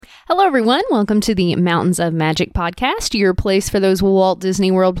Hello, everyone. Welcome to the Mountains of Magic podcast, your place for those Walt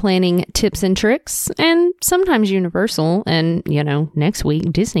Disney World planning tips and tricks, and sometimes Universal, and, next week,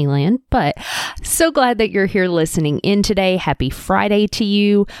 Disneyland. But so glad that you're here listening in today. Happy Friday to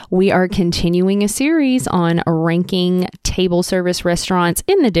you. We are continuing a series on ranking table service restaurants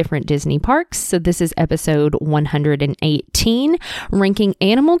in the different Disney parks. So this is episode 118, ranking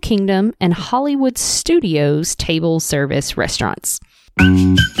Animal Kingdom and Hollywood Studios table service restaurants.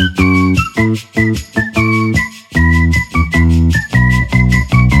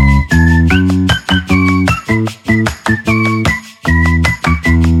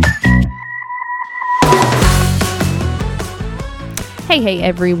 Hey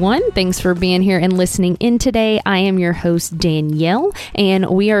everyone. Thanks for being here and listening in today. I am your host, Danielle, and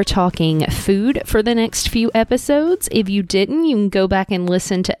we are talking food for the next few episodes. If you didn't, you can go back and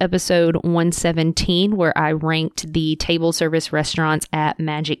listen to episode 117, where I ranked the table service restaurants at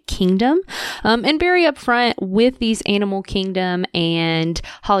Magic Kingdom. And very upfront with these Animal Kingdom and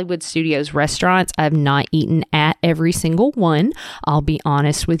Hollywood Studios restaurants, I've not eaten at every single one. I'll be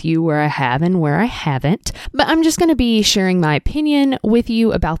honest with you where I have and where I haven't, but I'm just going to be sharing my opinion with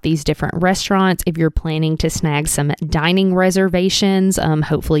you about these different restaurants. If you're planning to snag some dining reservations,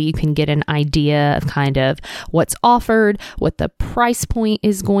 hopefully you can get an idea of kind of what's offered, what the price point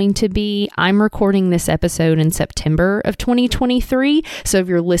is going to be. I'm recording this episode in September of 2023. So if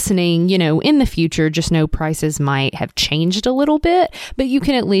you're listening, in the future, just know prices might have changed a little bit, but you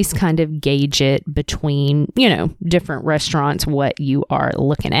can at least kind of gauge it between, different restaurants, what you are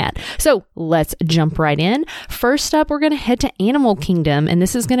looking at. So let's jump right in. First up, we're going to head to Animal Kingdom, and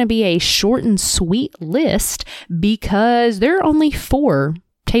this is going to be a short and sweet list because there are only 4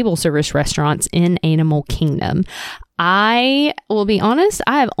 table service restaurants in Animal Kingdom. I will be honest,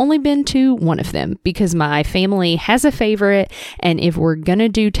 I have only been to one of them because my family has a favorite, and if we're going to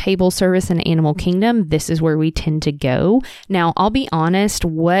do table service in Animal Kingdom, this is where we tend to go. Now, I'll be honest,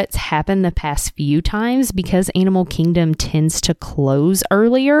 what's happened the past few times, because Animal Kingdom tends to close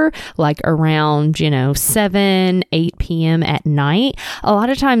earlier, like around, 7, 8 p.m. at night, a lot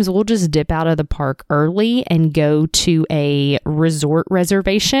of times we'll just dip out of the park early and go to a resort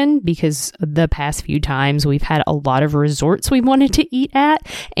reservation, because the past few times we've had a lot of resorts we wanted to eat at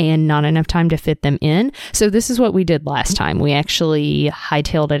and not enough time to fit them in. So this is what we did last time. We actually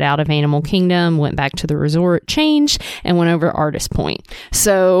hightailed it out of Animal Kingdom, went back to the resort, changed, and went over to Artist Point.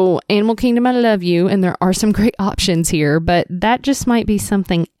 So Animal Kingdom, I love you, and there are some great options here, but that just might be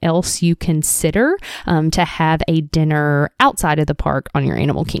something else you consider to have a dinner outside of the park on your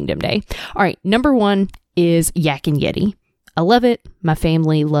Animal Kingdom day. All right, number 1 is Yak and Yeti. I love it. My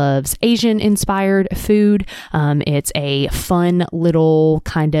family loves Asian-inspired food. It's a fun little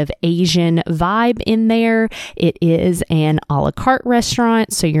kind of Asian vibe in there. It is an a la carte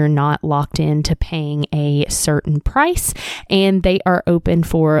restaurant, so you're not locked into paying a certain price, and they are open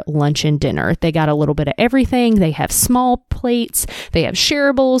for lunch and dinner. They got a little bit of everything. They have small plates, they have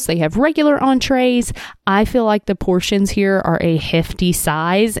shareables, they have regular entrees. I feel like the portions here are a hefty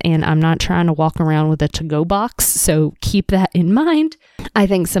size, and I'm not trying to walk around with a to-go box, so keep that in mind. I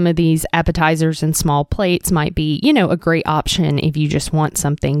think some of these appetizers and small plates might be, a great option if you just want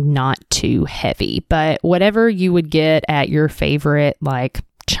something not too heavy. But whatever you would get at your favorite,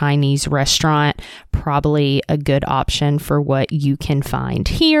 Chinese restaurant, probably a good option for what you can find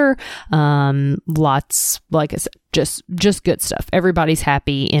here. Lots, like I said, just good stuff. Everybody's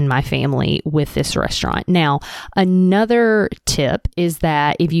happy in my family with this restaurant. Now, another tip is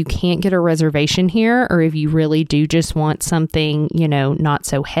that if you can't get a reservation here, or if you really do just want something, not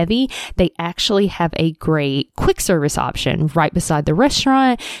so heavy, they actually have a great quick service option right beside the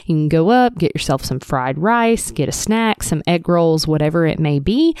restaurant. You can go up, get yourself some fried rice, get a snack, some egg rolls, whatever it may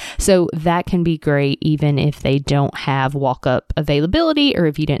be. So that can be great even if they don't have walk-up availability or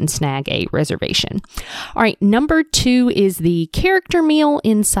if you didn't snag a reservation. All right, number 2 is the character meal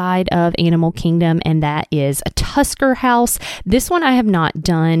inside of Animal Kingdom, and that is a Tusker House. This one I have not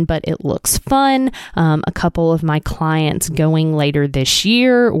done, but it looks fun. A couple of my clients going later this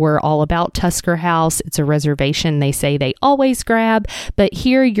year were all about Tusker House. It's a reservation they say they always grab, but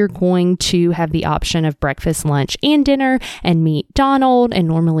here you're going to have the option of breakfast, lunch, and dinner, and meet Donald and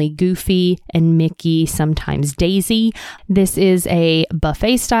normally Goofy and Mickey, sometimes Daisy. This is a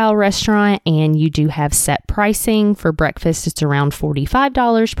buffet style restaurant, and you do have set pricing. pricing. For breakfast, it's around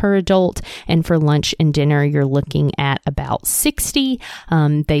 $45 per adult, and for lunch and dinner, you're looking at about $60.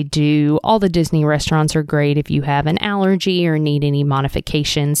 They do, all the Disney restaurants are great. If you have an allergy or need any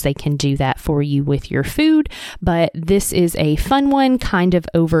modifications, they can do that for you with your food. But this is a fun one, kind of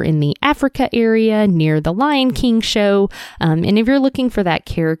over in the Africa area near the Lion King show. And if you're looking for that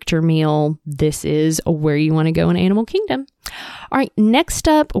character meal, this is where you want to go in Animal Kingdom. All right, next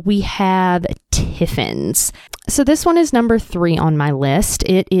up we have Tiffin's. So this one is number 3 on my list.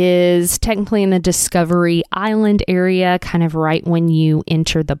 It is technically in the Discovery Island area, kind of right when you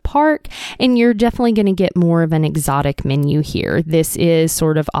enter the park, and you're definitely going to get more of an exotic menu here. This is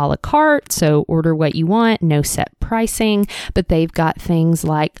sort of a la carte, so order what you want, no set pricing, but they've got things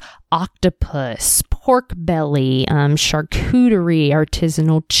like octopus, pork belly, charcuterie,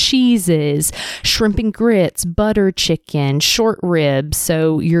 artisanal cheeses, shrimp and grits, butter chicken, short ribs.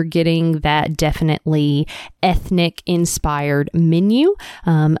 So you're getting that definitely ethnic inspired menu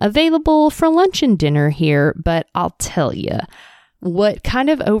available for lunch and dinner here. But I'll tell you, what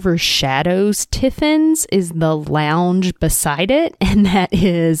kind of overshadows Tiffin's is the lounge beside it, and that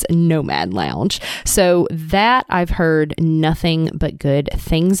is Nomad Lounge. So that I've heard nothing but good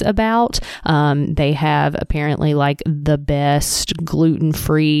things about. They have apparently like the best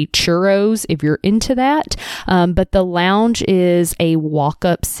gluten-free churros if you're into that. But the lounge is a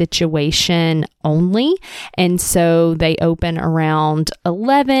walk-up situation only. And so they open around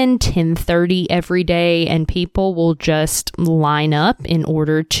 10:30 every day, and people will just line up in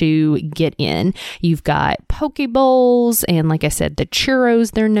order to get in. You've got poke bowls and, like I said, the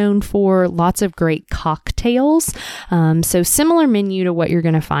churros they're known for, lots of great cocktails. So similar menu to what you're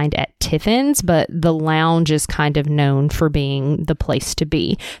going to find at Tiffin's, but the lounge is kind of known for being the place to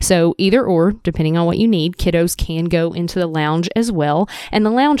be. So either or, depending on what you need, kiddos can go into the lounge as well. And the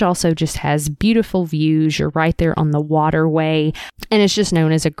lounge also just has beautiful views. You're right there on the waterway, and it's just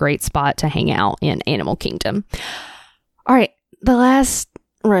known as a great spot to hang out in Animal Kingdom. All right. The last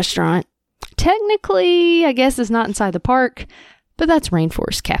restaurant, technically, I guess, is not inside the park, but that's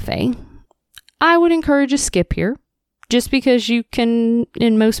Rainforest Cafe. I would encourage a skip here, just because you can,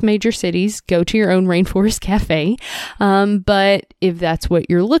 in most major cities, go to your own Rainforest Cafe. But if that's what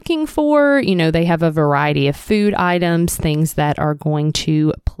you're looking for, you know, they have a variety of food items, things that are going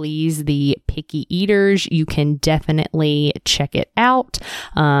to please the picky eaters. You can definitely check it out.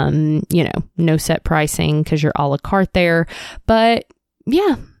 You know, no set pricing because you're a la carte there. But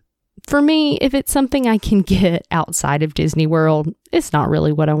yeah, for me, if it's something I can get outside of Disney World, it's not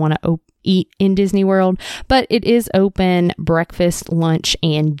really what I want to eat in Disney World, but it is open breakfast, lunch,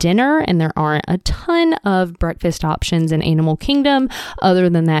 and dinner, and there aren't a ton of breakfast options in Animal Kingdom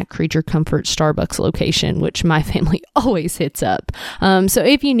other than that Creature Comfort Starbucks location, which my family always hits up. So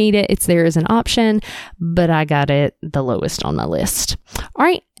if you need it, it's there as an option, but I got it the lowest on my list. All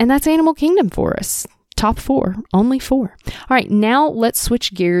right, and that's Animal Kingdom for us. Top 4, only 4. All right, now let's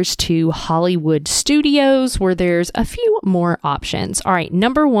switch gears to Hollywood Studios, where there's a few more options. All right,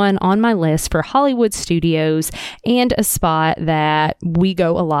 number 1 on my list for Hollywood Studios, and a spot that we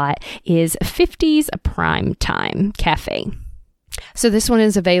go a lot, is 50s Prime Time Cafe. So this one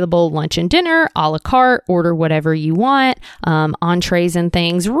is available lunch and dinner, a la carte, order whatever you want. Entrees and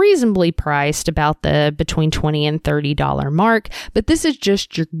things reasonably priced, about the between $20 and $30 mark. But this is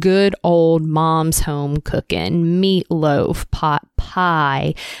just your good old mom's home cooking: meatloaf, pot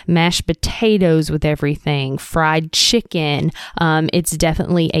pie, mashed potatoes with everything, fried chicken. It's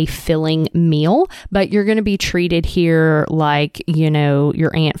definitely a filling meal, but you're going to be treated here like, you know,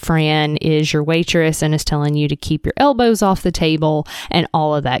 your Aunt Fran is your waitress and is telling you to keep your elbows off the table and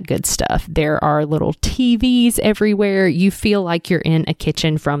all of that good stuff. There are little TVs everywhere. You feel like you're in a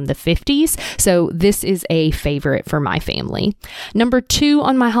kitchen from the 50s. So this is a favorite for my family. Number 2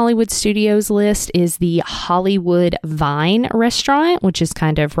 on my Hollywood Studios list is the Hollywood Vine restaurant, which is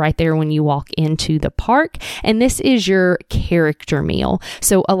kind of right there when you walk into the park. And this is your character meal.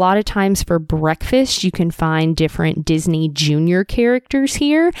 So a lot of times for breakfast, you can find different Disney Junior characters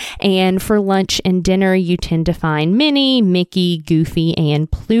here. And for lunch and dinner, you tend to find Minnie, Mickey, Goofy, and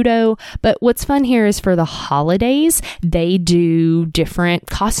Pluto. But what's fun here is for the holidays, they do different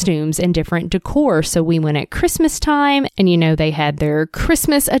costumes and different decor. So we went at Christmas time, and you know, they had their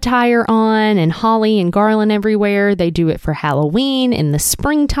Christmas attire on and holly and garland everywhere. They do it for Halloween Halloween, in the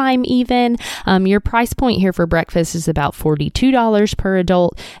springtime even. Your price point here for breakfast is about $42 per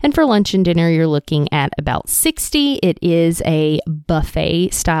adult, and for lunch and dinner you're looking at about $60. It is a buffet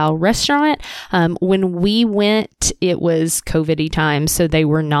style restaurant. When we went, it was COVID-y time, so they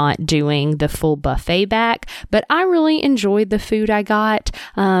were not doing the full buffet back, but I really enjoyed the food I got.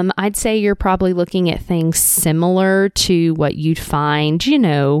 I'd say you're probably looking at things similar to what you'd find,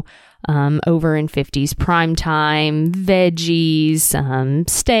 over in 50s Primetime, veggies,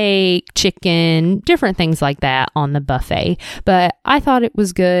 steak, chicken, different things like that on the buffet. But I thought it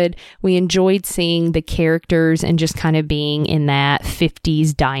was good. We enjoyed seeing the characters and just kind of being in that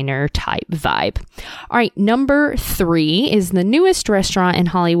 50s diner type vibe. All right, number 3 is the newest restaurant in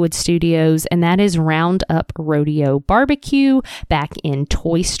Hollywood Studios, and that is Roundup Rodeo Barbecue back in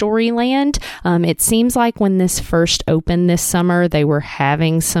Toy Story Land. It seems like when this first opened this summer, they were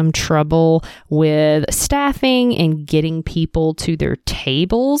having some trouble with staffing and getting people to their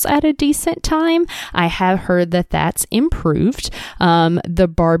tables at a decent time. I have heard that that's improved.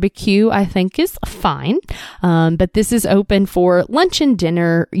 The barbecue, I think, is fine, but this is open for lunch and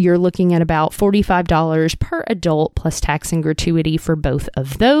dinner. You're looking at about $45 per adult plus tax and gratuity for both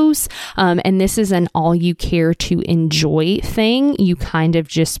of those. And this is an all you care to enjoy thing. You kind of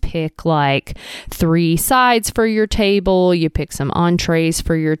just pick like 3 sides for your table. You pick some entrees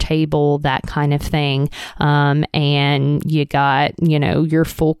for your table, that kind of thing. And you got, your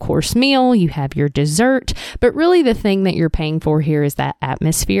full course meal, you have your dessert, but really the thing that you're paying for here is that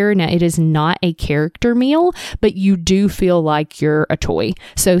atmosphere. Now, it is not a character meal, but you do feel like you're a toy.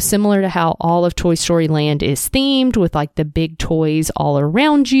 So similar to how all of Toy Story Land is themed with like the big toys all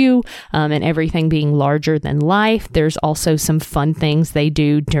around you, and everything being larger than life, there's also some fun things they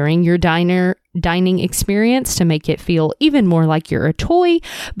do during your dining experience to make it feel even more like you're a toy.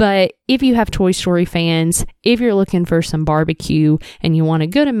 But if you have Toy Story fans, if you're looking for some barbecue and you want a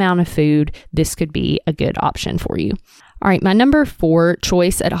good amount of food, this could be a good option for you. All right, my number 4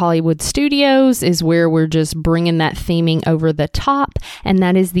 choice at Hollywood Studios is where we're just bringing that theming over the top, and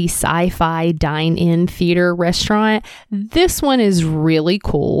that is the Sci-Fi Dine-In Theater Restaurant. This one is really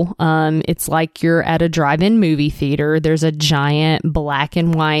cool. It's like you're at a drive-in movie theater. There's a giant black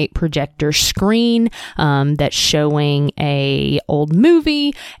and white projector screen that's showing a old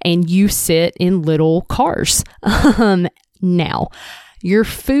movie, and you sit in little cars. Now, your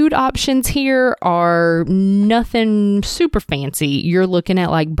food options here are nothing super fancy. You're looking at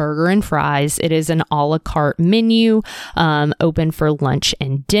like burger and fries. It is an a la carte menu, open for lunch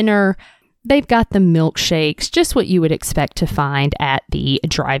and dinner. They've got the milkshakes, just what you would expect to find at the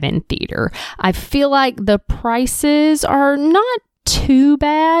drive-in theater. I feel like the prices are not too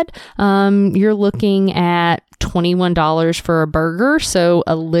bad. You're looking at $21 for a burger, so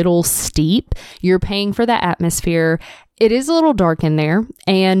a little steep. You're paying for the atmosphere. It is a little dark in there,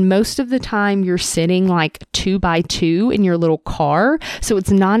 and most of the time you're sitting like 2 by 2 in your little car, so it's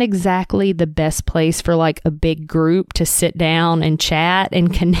not exactly the best place for like a big group to sit down and chat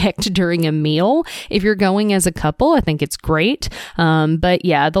and connect during a meal. If you're going as a couple, I think it's great, but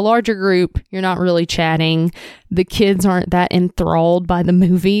yeah, the larger group, you're not really chatting. The kids aren't that enthralled by the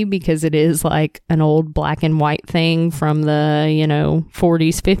movie because it is like an old black and white thing from the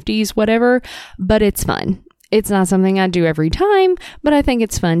 40s, 50s, whatever, but it's fun. It's not something I do every time, but I think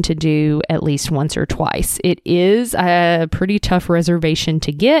it's fun to do at least once or twice. It is a pretty tough reservation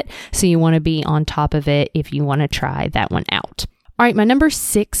to get, so you want to be on top of it if you want to try that one out. All right, my number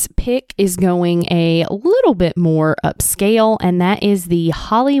 6 pick is going a little bit more upscale, and that is the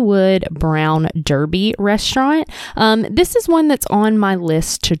Hollywood Brown Derby restaurant. This is one that's on my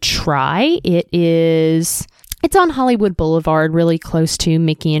list to try. It's on Hollywood Boulevard, really close to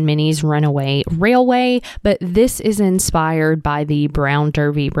Mickey and Minnie's Runaway Railway, but this is inspired by the Brown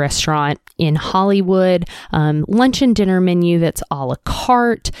Derby restaurant in Hollywood. Lunch and dinner menu that's a la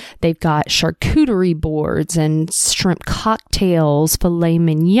carte. They've got charcuterie boards and shrimp cocktails, filet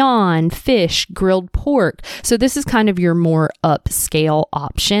mignon, fish, grilled pork. So this is kind of your more upscale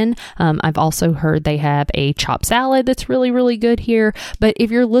option. I've also heard they have a chopped salad that's really, really good here. But if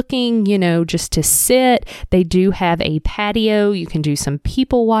you're looking, just to sit, they do have a patio. You can do some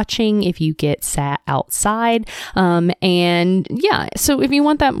people watching if you get sat outside. And yeah, so if you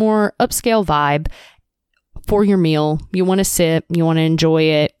want that more upscale vibe for your meal, you want to sit, you want to enjoy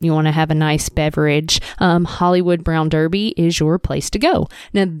it, you want to have a nice beverage, Hollywood Brown Derby is your place to go.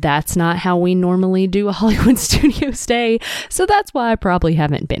 Now, that's not how we normally do a Hollywood Studios day, so that's why I probably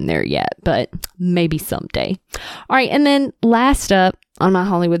haven't been there yet, but maybe someday. All right, and then last up on my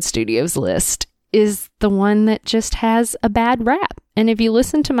Hollywood Studios list is the one that just has a bad rap. And if you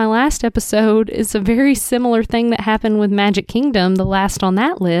listen to my last episode, it's a very similar thing that happened with Magic Kingdom, the last on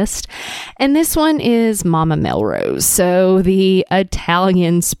that list. And this one is Mama Melrose. So the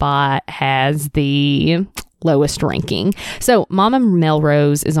Italian spot has the lowest ranking. So Mama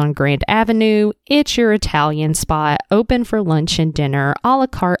Melrose is on Grand Avenue. It's your Italian spot, open for lunch and dinner, a la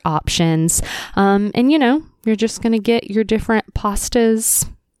carte options. And you're just going to get your different pastas,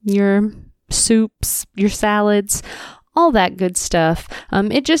 your soups, your salads, all that good stuff.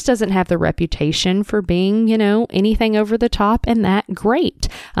 It just doesn't have the reputation for being, anything over the top and that great.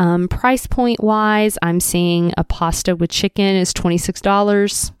 Price point wise, I'm seeing a pasta with chicken is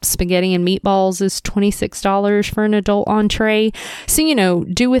 $26. Spaghetti and meatballs is $26 for an adult entree. So,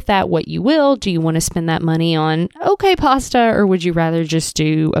 do with that what you will. Do you want to spend that money on okay pasta, or would you rather just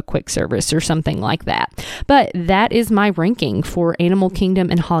do a quick service or something like that? But that is my ranking for Animal Kingdom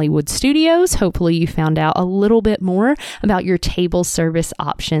and Hollywood Studios. Hopefully you found out a little bit more about your table service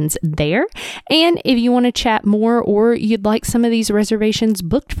options there. And if you want to chat more or you'd like some of these reservations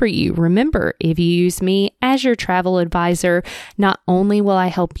booked for you, remember, if you use me as your travel advisor, not only will I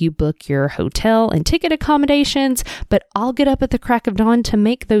help you book your hotel and ticket accommodations, but I'll get up at the crack of dawn to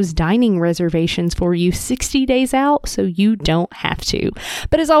make those dining reservations for you 60 days out so you don't have to.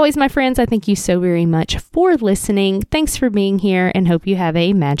 But as always, my friends, I thank you so very much for listening. Thanks for being here and hope you have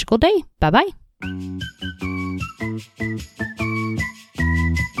a magical day. Bye-bye.